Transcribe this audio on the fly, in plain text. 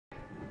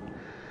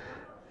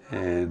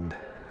And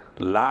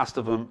last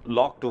of them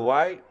locked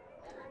away.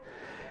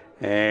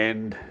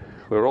 And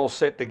we're all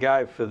set to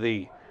go for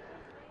the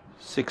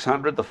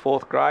 600, the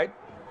 4th grade.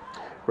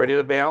 Ready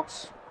to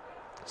bounce.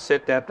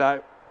 Set that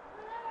though.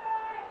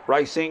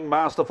 Racing,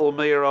 Masterful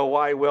Mia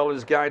away well,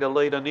 is going to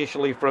lead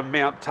initially from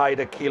Mount Tate,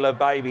 A Killer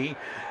Baby.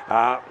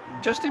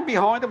 Just in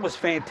behind him was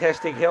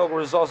Fantastic Helga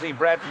as Aussie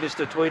Brad,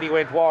 Mr. Tweedy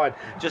went wide.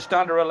 Just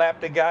under a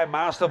lap to go.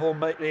 Masterful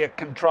Mia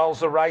controls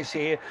the race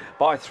here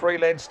by 3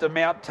 lengths to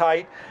Mount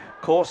Tate.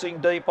 Coursing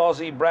deep,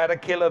 Aussie Brad, A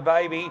Killer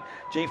Baby.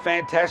 Gee,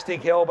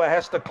 Fantastic Helba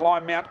has to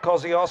climb Mount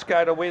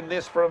Kosciuszko to win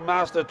this from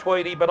Master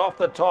Tweedy, but off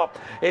the top,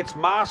 it's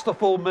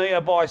Masterful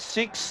Mia by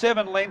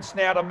 6-7 lengths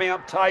now to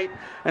Mount Tate,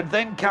 and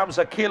then comes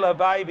A Killer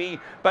Baby,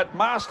 but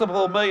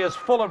Masterful Mia is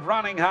full of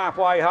running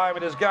halfway home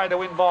and is going to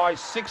win by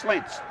 6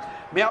 lengths.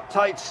 Mount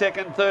Tate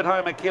second, third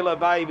home A Killer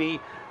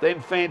Baby, then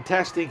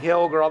Fantastic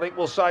Helga. I think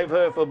we'll save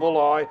her for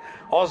Bulleye.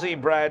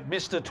 Aussie Brad,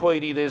 Mr.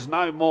 Tweedy, there's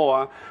no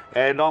more.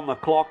 And on the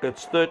clock,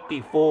 it's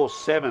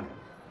 34-7.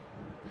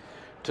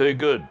 Too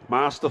good.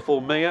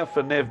 Masterful Mia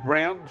for Nev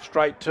Brown,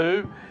 straight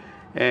 2,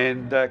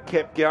 and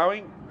kept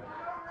going.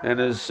 And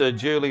has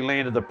duly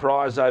landed the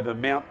prize over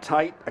Mount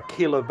Tate. A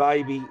Killer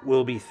Baby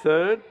will be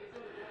third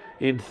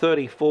in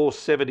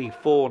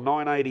 34.74,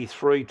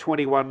 983,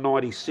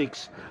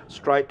 21.96,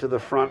 straight to the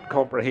front,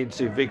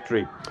 comprehensive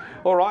victory.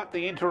 All right,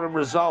 the interim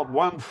result,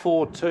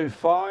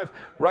 1425,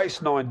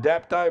 race 9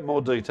 Dapto,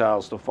 more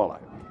details to follow.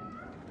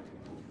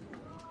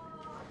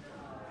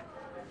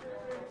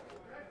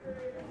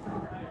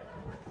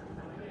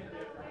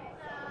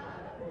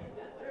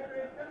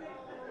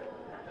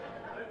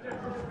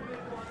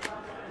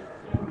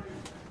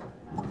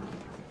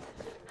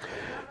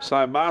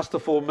 So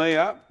Masterful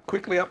Mia,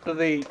 quickly up to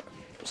the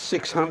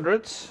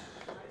 600s.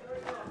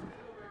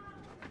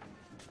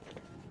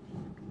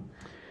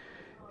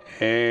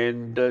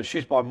 And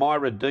she's by My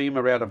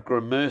Redeemer out of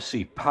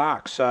Gramercy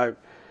Park. So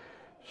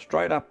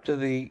straight up to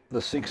the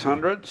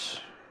 600s.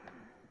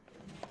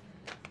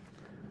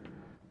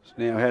 She's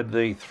now had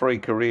the 3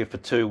 career for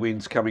 2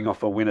 wins, coming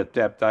off a win at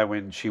Dapto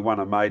when she won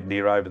a maiden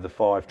here over the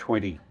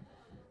 520.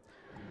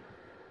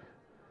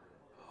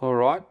 All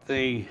right,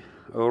 the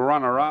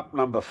runner-up,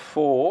 number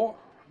 4,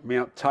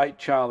 Mount Tate,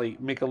 Charlie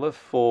Micallef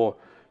for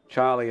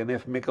Charlie and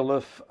F.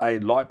 Micallef. A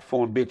light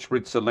fawn bitch,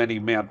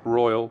 Ritzaleni, Mount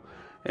Royal.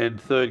 And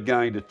third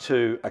going to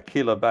 2, A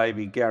Killer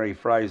Baby, Gary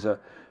Fraser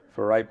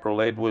for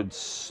April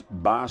Edwards,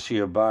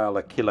 Barcia Bale,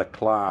 A Killer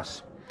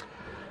Class.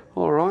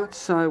 All right,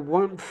 so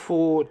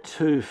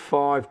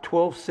 1425,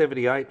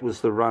 1278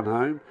 was the run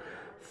home,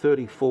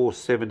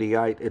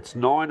 34.78. It's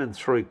 9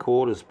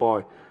 3/4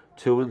 by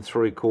 2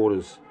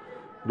 3/4.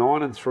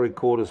 9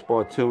 3/4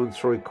 by 2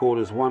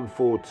 3/4, 1,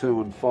 4,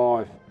 2 and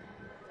 5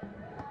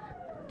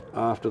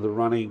 after the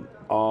running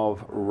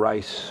of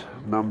race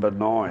number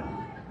 9.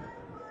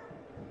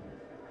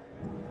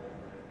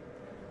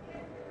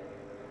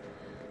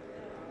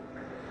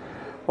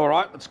 All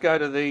right, let's go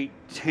to the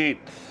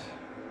 10th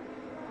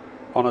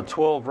on a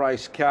 12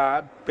 race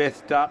card.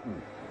 Beth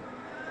Dutton.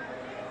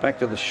 Back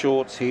to the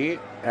shorts here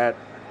at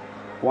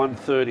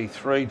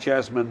 133.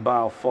 Jasmine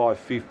Bale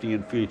 550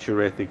 and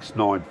Future Ethics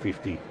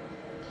 950.